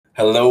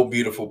Hello,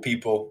 beautiful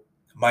people.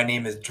 My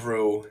name is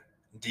Drew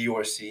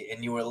Diorsi,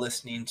 and you are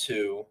listening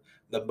to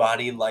the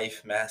Body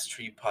Life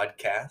Mastery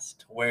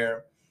Podcast,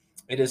 where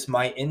it is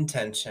my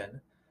intention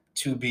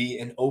to be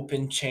an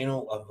open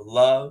channel of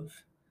love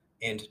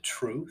and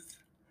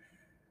truth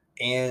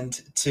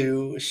and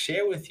to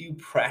share with you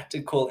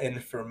practical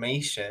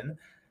information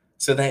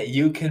so that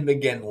you can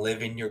begin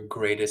living your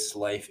greatest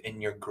life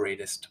in your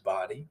greatest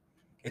body.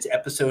 It's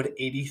episode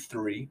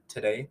 83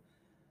 today,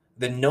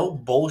 the no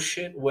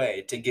bullshit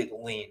way to get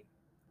lean.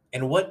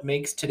 And what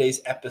makes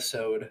today's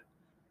episode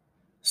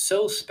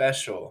so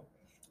special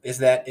is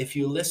that if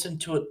you listen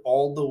to it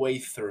all the way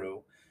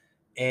through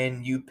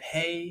and you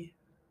pay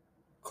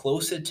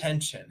close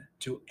attention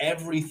to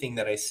everything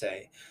that I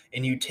say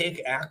and you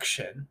take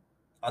action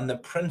on the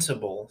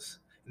principles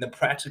and the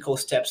practical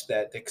steps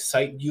that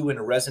excite you and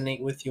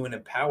resonate with you and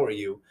empower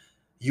you,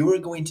 you are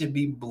going to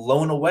be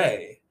blown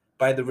away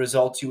by the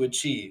results you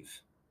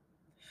achieve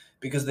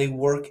because they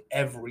work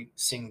every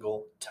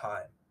single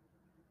time.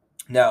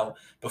 Now,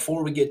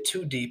 before we get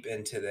too deep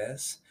into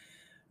this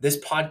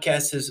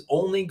podcast is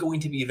only going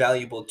to be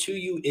valuable to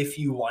you if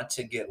you want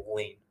to get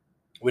lean,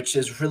 which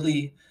is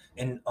really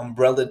an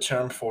umbrella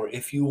term for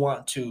if you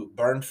want to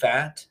burn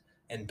fat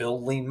and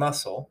build lean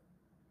muscle,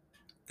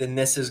 then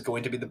this is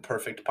going to be the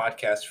perfect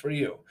podcast for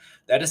you.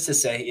 That is to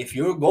say, if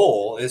your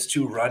goal is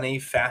to run a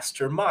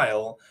faster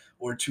mile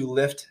or to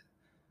lift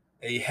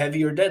a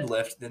heavier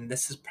deadlift, then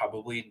this is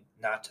probably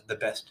not the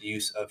best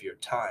use of your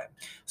time.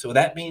 So,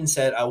 that being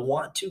said, I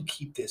want to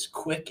keep this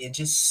quick and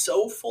just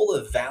so full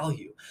of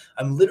value.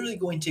 I'm literally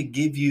going to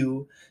give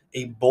you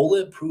a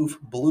bulletproof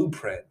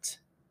blueprint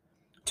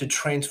to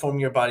transform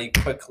your body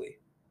quickly.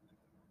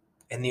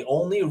 And the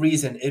only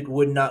reason it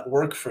would not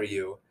work for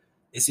you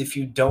is if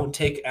you don't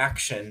take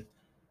action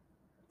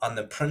on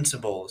the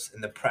principles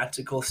and the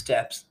practical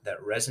steps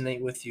that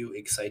resonate with you,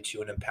 excite you,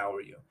 and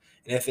empower you.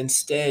 And if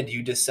instead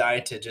you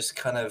decide to just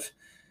kind of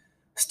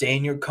stay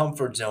in your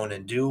comfort zone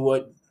and do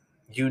what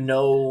you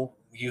know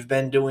you've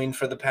been doing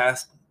for the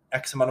past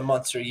X amount of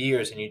months or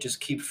years, and you just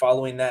keep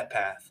following that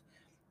path,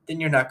 then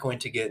you're not going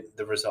to get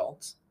the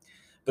results.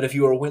 But if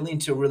you are willing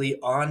to really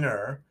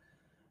honor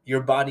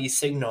your body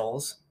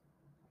signals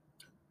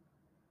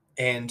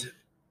and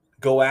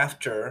go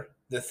after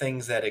the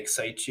things that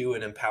excite you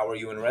and empower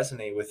you and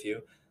resonate with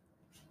you,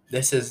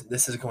 this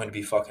is going to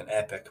be fucking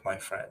epic, my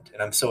friend.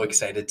 And I'm so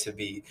excited to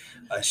be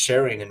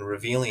sharing and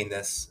revealing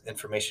this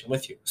information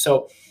with you.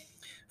 So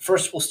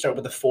first, we'll start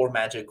with the 4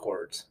 magic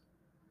words: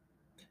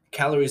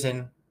 calories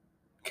in,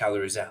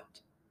 calories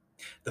out.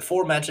 The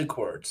 4 magic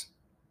words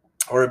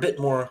are a bit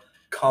more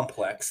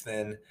complex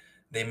than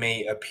they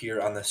may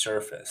appear on the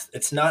surface.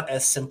 It's not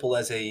as simple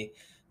as a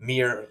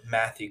mere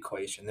math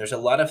equation. There's a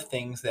lot of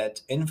things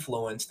that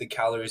influence the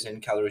calories in,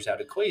 calories out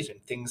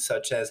equation, things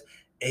such as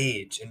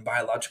age and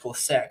biological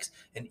sex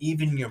and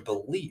even your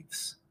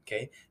beliefs.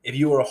 Okay, if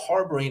you are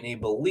harboring a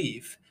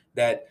belief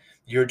that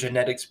your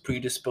genetics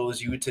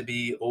predispose you to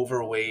be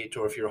overweight,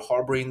 or if you're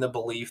harboring the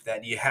belief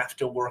that you have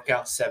to work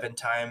out 7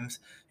 times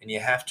and you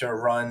have to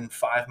run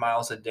 5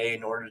 miles a day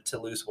in order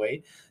to lose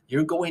weight,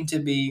 you're going to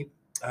be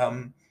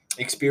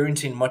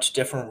experiencing much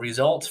different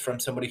results from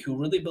somebody who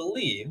really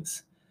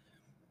believes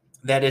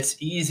that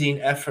it's easy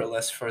and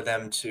effortless for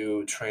them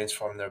to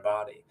transform their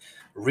body.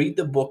 Read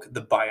the book,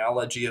 The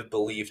Biology of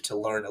Belief, to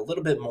learn a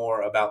little bit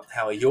more about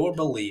how your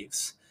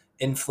beliefs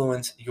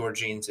influence your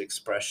genes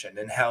expression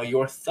and how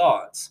your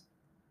thoughts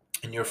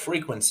and your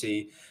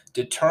frequency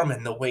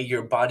determine the way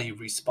your body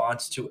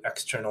responds to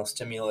external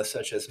stimulus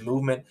such as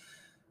movement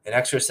and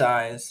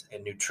exercise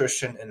and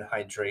nutrition and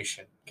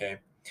hydration. Okay,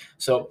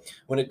 so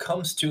when it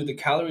comes to the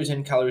calories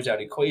in, calories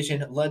out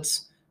equation,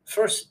 let's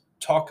first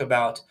talk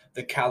about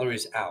the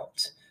calories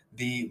out,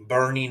 the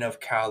burning of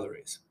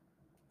calories.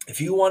 If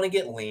you want to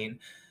get lean,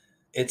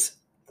 it's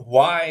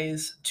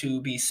wise to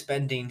be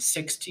spending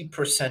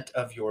 60%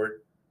 of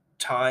your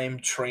time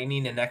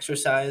training and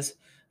exercise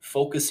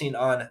focusing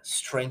on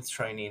strength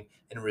training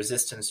and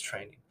resistance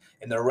training.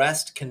 And the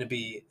rest can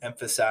be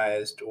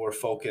emphasized or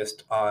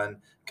focused on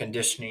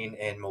conditioning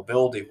and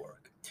mobility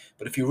work.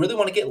 But if you really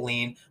want to get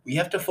lean, we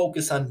have to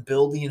focus on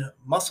building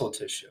muscle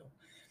tissue.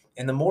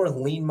 And the more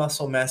lean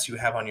muscle mass you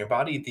have on your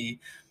body, the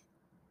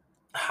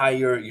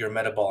higher your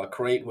metabolic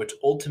rate, which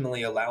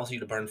ultimately allows you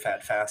to burn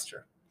fat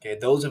faster. Okay,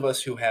 those of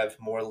us who have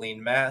more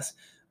lean mass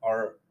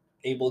are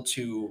able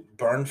to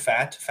burn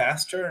fat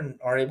faster and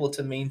are able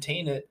to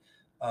maintain it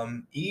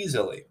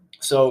easily.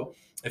 So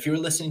if you're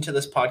listening to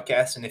this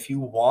podcast and if you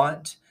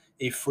want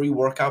a free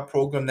workout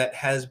program that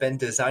has been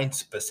designed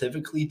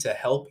specifically to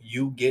help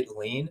you get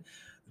lean,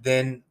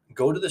 then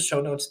go to the show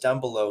notes down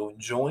below,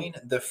 join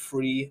the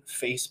free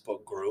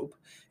Facebook group.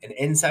 And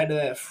inside of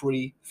that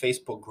free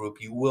Facebook group,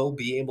 you will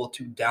be able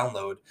to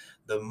download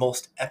the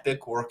most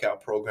epic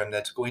workout program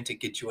that's going to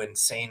get you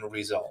insane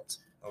results.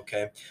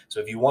 Okay, so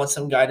if you want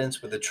some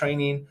guidance with the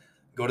training,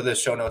 go to the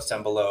show notes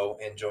down below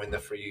and join the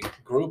free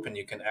group, and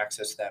you can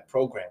access that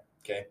program.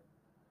 Okay.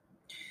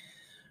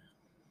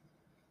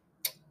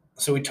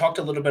 So we talked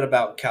a little bit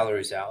about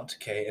calories out,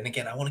 okay? And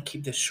again, I want to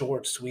keep this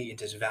short, sweet, and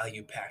just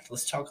value packed.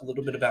 Let's talk a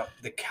little bit about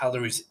the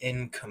calories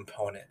in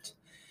component.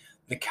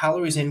 The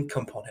calories in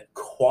component,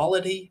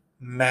 quality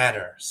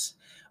matters.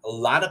 A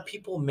lot of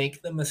people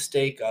make the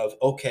mistake of,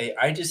 okay,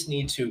 I just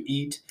need to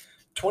eat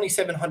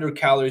 2,700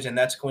 calories and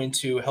that's going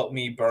to help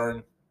me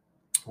burn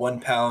 1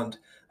 pound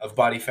of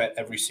body fat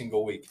every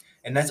single week.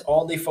 And that's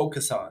all they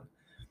focus on.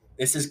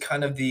 This is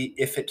kind of the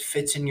if it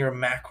fits in your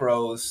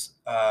macros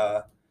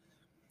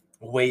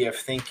way of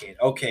thinking.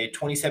 Okay,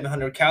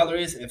 2,700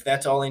 calories. If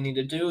that's all I need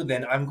to do,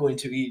 then I'm going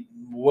to eat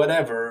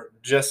whatever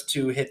just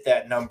to hit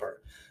that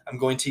number. I'm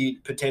going to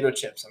eat potato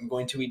chips. I'm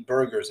going to eat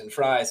burgers and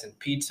fries and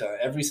pizza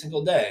every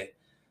single day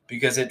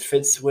because it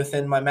fits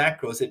within my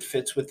macros. It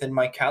fits within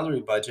my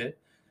calorie budget.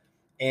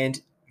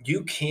 And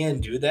you can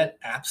do that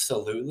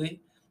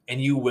absolutely.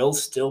 And you will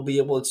still be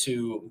able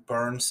to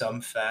burn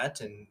some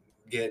fat and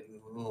get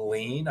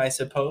lean, I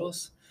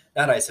suppose.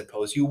 Not I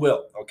suppose, you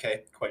will,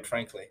 okay? Quite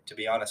frankly, to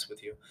be honest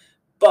with you.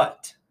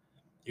 But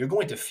you're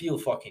going to feel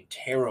fucking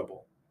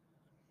terrible.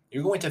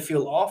 You're going to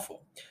feel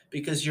awful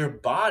because your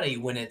body,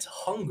 when it's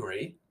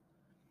hungry,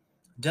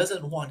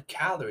 doesn't want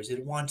calories,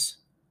 it wants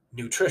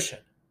nutrition.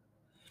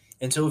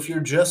 And so if you're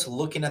just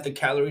looking at the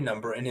calorie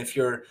number and if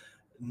you're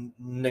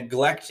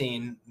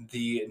neglecting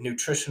the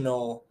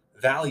nutritional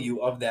value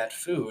of that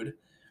food,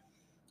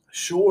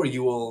 sure,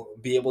 you will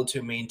be able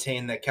to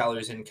maintain the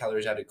calories in,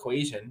 calories out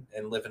equation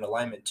and live in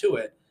alignment to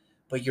it,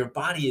 but your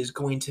body is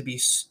going to be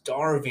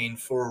starving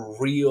for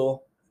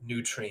real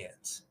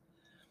nutrients.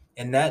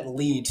 And that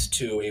leads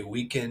to a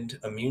weakened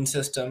immune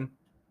system,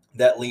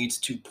 that leads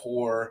to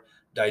poor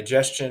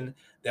digestion,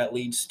 that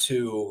leads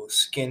to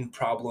skin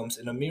problems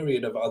and a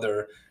myriad of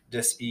other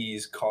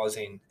disease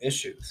causing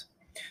issues.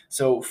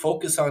 So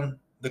focus on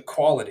the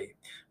quality.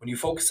 When you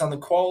focus on the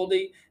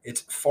quality,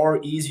 it's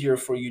far easier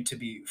for you to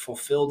be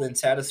fulfilled and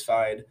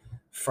satisfied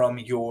from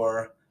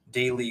your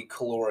daily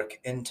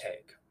caloric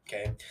intake.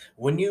 Okay.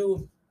 When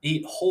you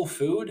eat whole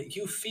food,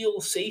 you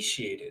feel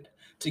satiated.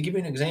 To give you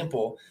an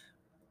example,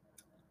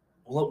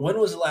 when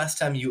was the last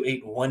time you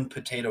ate one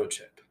potato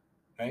chip?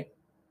 Right?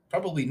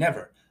 Probably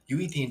never. You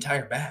eat the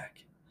entire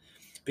bag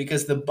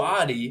because the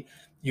body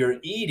you're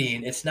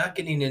eating, it's not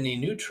getting any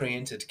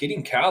nutrients. It's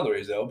getting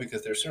calories though,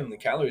 because there's certainly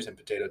calories in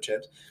potato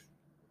chips,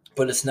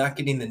 but it's not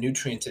getting the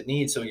nutrients it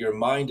needs. So your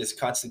mind is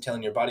constantly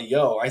telling your body,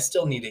 yo, I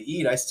still need to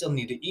eat. I still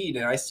need to eat.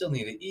 And I still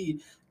need to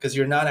eat because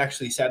you're not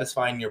actually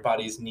satisfying your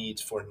body's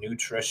needs for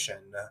nutrition.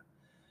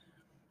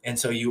 And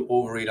so you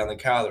overeat on the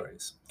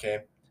calories. Okay.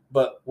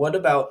 But what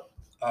about,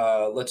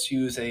 let's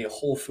use a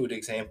whole food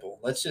example.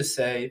 Let's just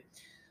say,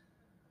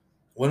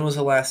 when was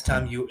the last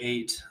time you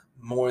ate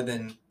more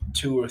than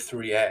 2 or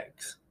 3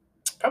 eggs?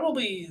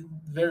 Probably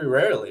very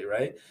rarely,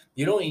 right?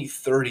 You don't eat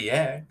 30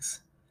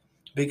 eggs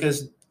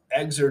because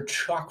eggs are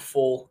chock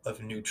full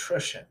of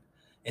nutrition.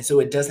 And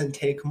so it doesn't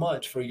take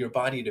much for your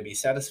body to be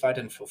satisfied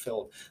and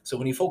fulfilled. So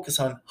when you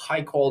focus on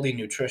high quality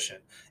nutrition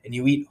and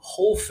you eat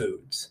whole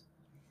foods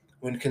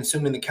when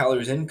consuming the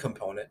calories in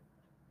component,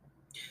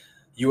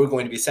 you are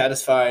going to be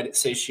satisfied,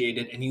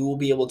 satiated, and you will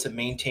be able to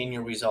maintain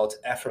your results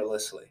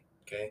effortlessly.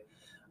 Okay.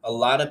 A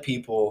lot of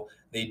people,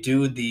 they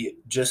do the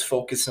just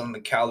focus on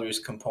the calories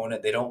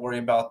component. They don't worry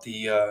about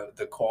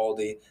the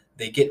quality.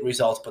 They get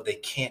results, but they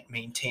can't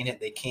maintain it.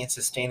 They can't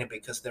sustain it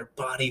because their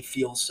body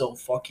feels so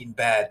fucking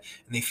bad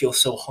and they feel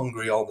so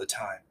hungry all the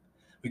time.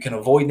 We can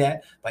avoid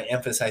that by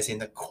emphasizing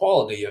the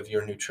quality of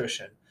your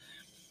nutrition.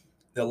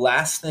 The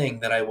last thing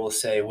that I will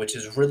say, which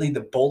is really the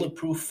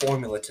bulletproof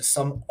formula to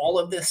sum all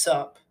of this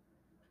up,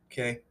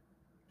 okay,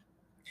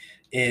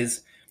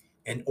 is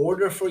in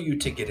order for you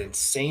to get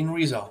insane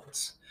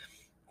results,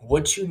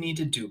 what you need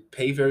to do,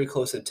 pay very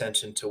close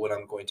attention to what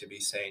I'm going to be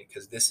saying,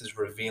 because this is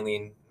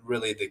revealing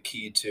really the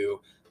key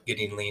to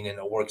getting lean, and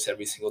it works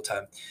every single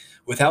time.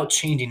 Without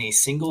changing a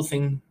single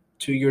thing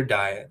to your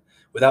diet,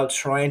 without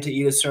trying to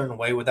eat a certain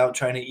way, without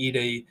trying to eat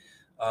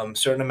a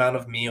certain amount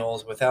of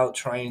meals, without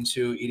trying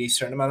to eat a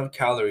certain amount of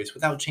calories,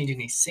 without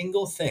changing a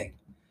single thing,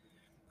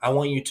 I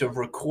want you to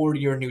record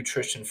your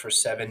nutrition for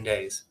 7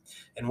 days.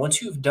 And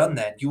once you've done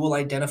that, you will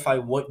identify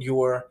what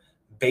your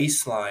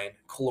baseline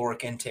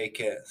caloric intake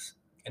is.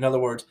 In other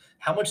words,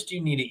 how much do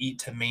you need to eat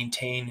to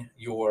maintain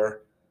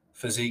your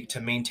physique,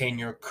 to maintain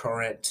your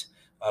current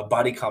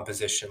body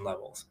composition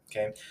levels?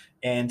 Okay.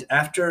 And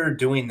after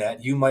doing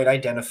that, you might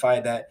identify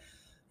that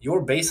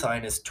your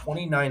baseline is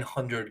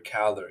 2,900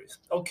 calories.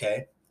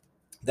 Okay.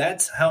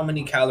 That's how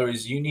many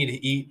calories you need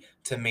to eat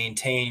to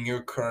maintain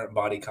your current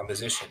body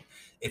composition.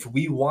 If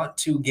we want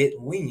to get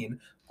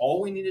lean,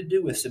 all we need to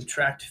do is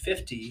subtract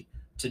 50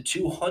 to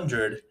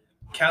 200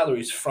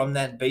 calories from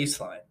that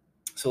baseline.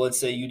 So let's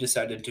say you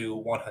decide to do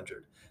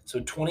 100. So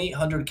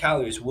 2,800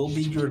 calories will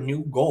be your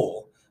new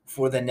goal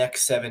for the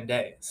next 7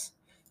 days.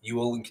 You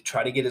will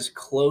try to get as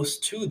close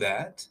to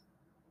that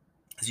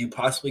as you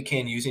possibly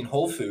can using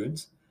whole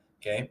foods.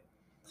 Okay.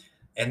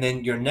 And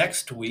then your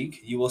next week,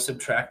 you will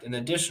subtract an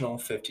additional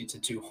 50 to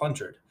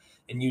 200.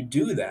 And you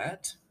do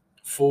that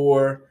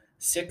for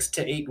 6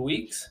 to 8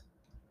 weeks,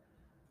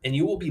 and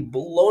you will be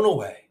blown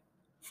away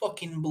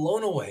fucking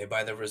blown away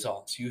by the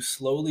results. You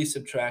slowly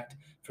subtract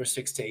for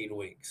 6 to 8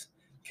 weeks,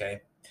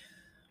 okay?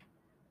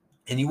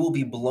 And you will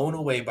be blown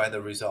away by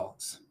the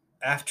results.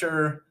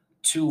 After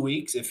 2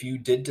 weeks, if you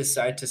did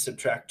decide to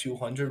subtract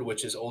 200,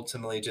 which is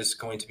ultimately just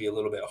going to be a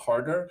little bit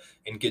harder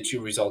and get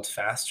you results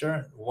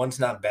faster, one's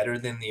not better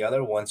than the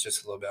other, one's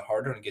just a little bit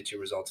harder and get you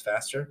results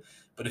faster.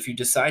 But if you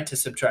decide to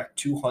subtract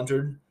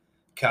 200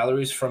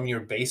 calories from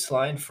your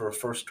baseline for a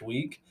first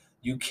week,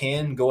 you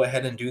can go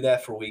ahead and do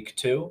that for week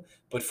 2.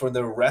 But for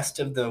the rest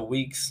of the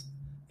weeks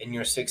in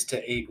your 6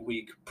 to 8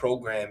 week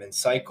program and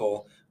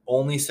cycle,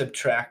 only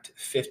subtract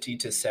 50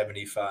 to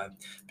 75,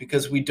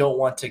 because we don't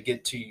want to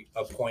get to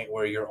a point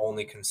where you're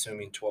only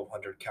consuming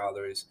 1,200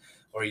 calories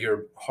or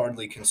you're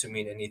hardly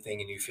consuming anything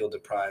and you feel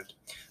deprived.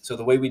 So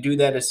the way we do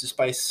that is just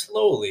by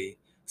slowly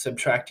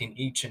subtracting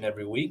each and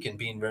every week and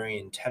being very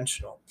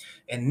intentional.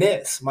 And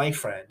this, my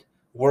friend,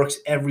 works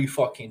every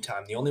fucking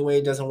time. The only way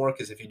it doesn't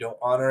work is if you don't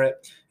honor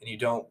it and you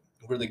don't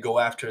really go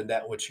after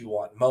that which you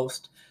want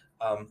most.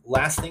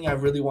 Last thing I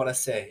really want to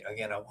say,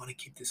 again, I want to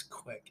keep this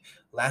quick.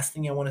 Last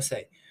thing I want to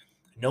say,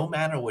 no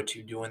matter what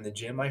you do in the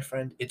gym, my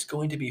friend, it's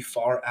going to be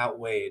far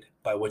outweighed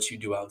by what you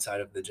do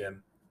outside of the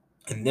gym.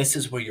 And this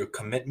is where your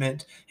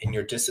commitment and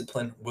your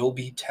discipline will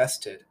be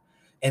tested.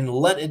 And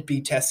let it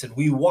be tested.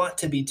 We want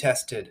to be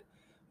tested.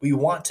 We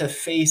want to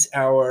face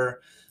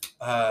our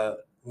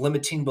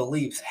limiting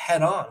beliefs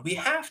head on. We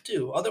have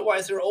to.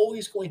 Otherwise, they're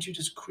always going to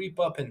just creep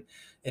up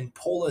and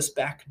pull us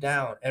back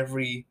down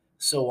every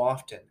so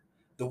often.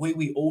 The way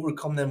we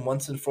overcome them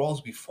once and for all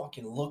is we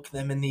fucking look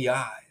them in the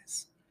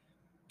eyes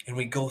and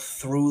we go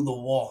through the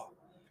wall.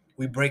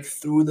 We break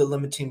through the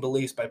limiting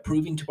beliefs by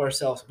proving to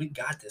ourselves, we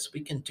got this,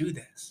 we can do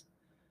this.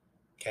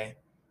 Okay?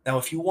 Now,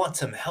 if you want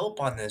some help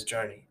on this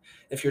journey,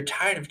 if you're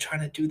tired of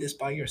trying to do this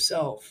by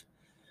yourself,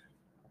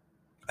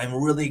 I'm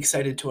really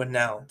excited to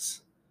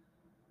announce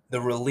the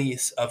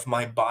release of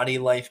my Body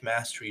Life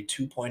Mastery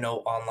 2.0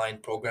 online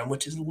program,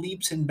 which is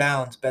leaps and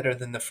bounds better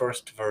than the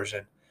first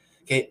version.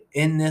 Okay,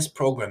 in this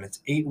program,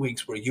 it's 8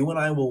 weeks where you and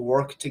I will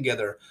work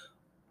together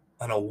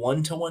on a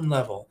one-to-one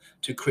level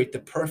to create the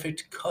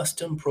perfect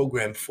custom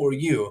program for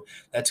you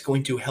that's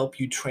going to help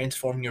you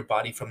transform your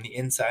body from the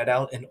inside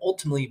out and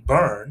ultimately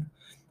burn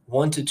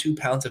 1 to 2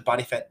 pounds of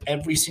body fat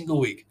every single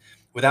week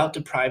without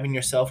depriving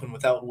yourself and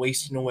without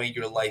wasting away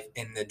your life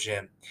in the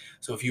gym.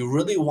 So if you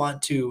really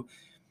want to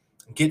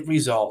get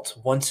results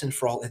once and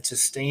for all and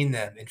sustain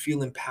them and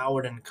feel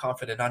empowered and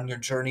confident on your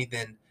journey,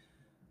 then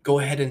go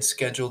ahead and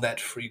schedule that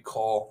free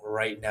call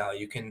right now.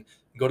 You can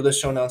go to the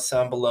show notes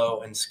down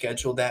below and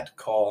schedule that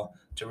call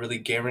to really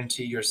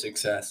guarantee your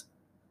success.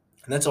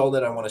 And that's all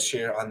that I want to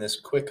share on this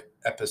quick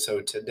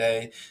episode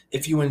today.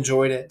 If you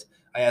enjoyed it,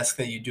 I ask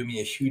that you do me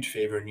a huge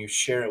favor and you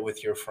share it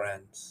with your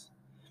friends.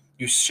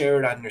 You share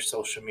it on your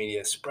social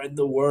media. Spread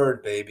the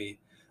word, baby.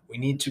 We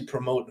need to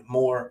promote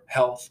more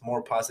health,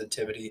 more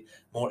positivity,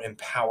 more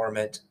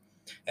empowerment.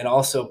 And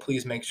also,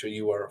 please make sure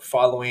you are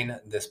following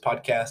this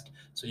podcast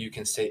so you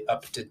can stay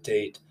up to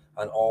date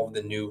on all of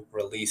the new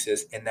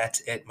releases. And that's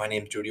it. My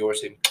name is Jody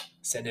Orsi.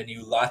 Sending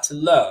you lots of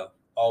love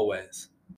always.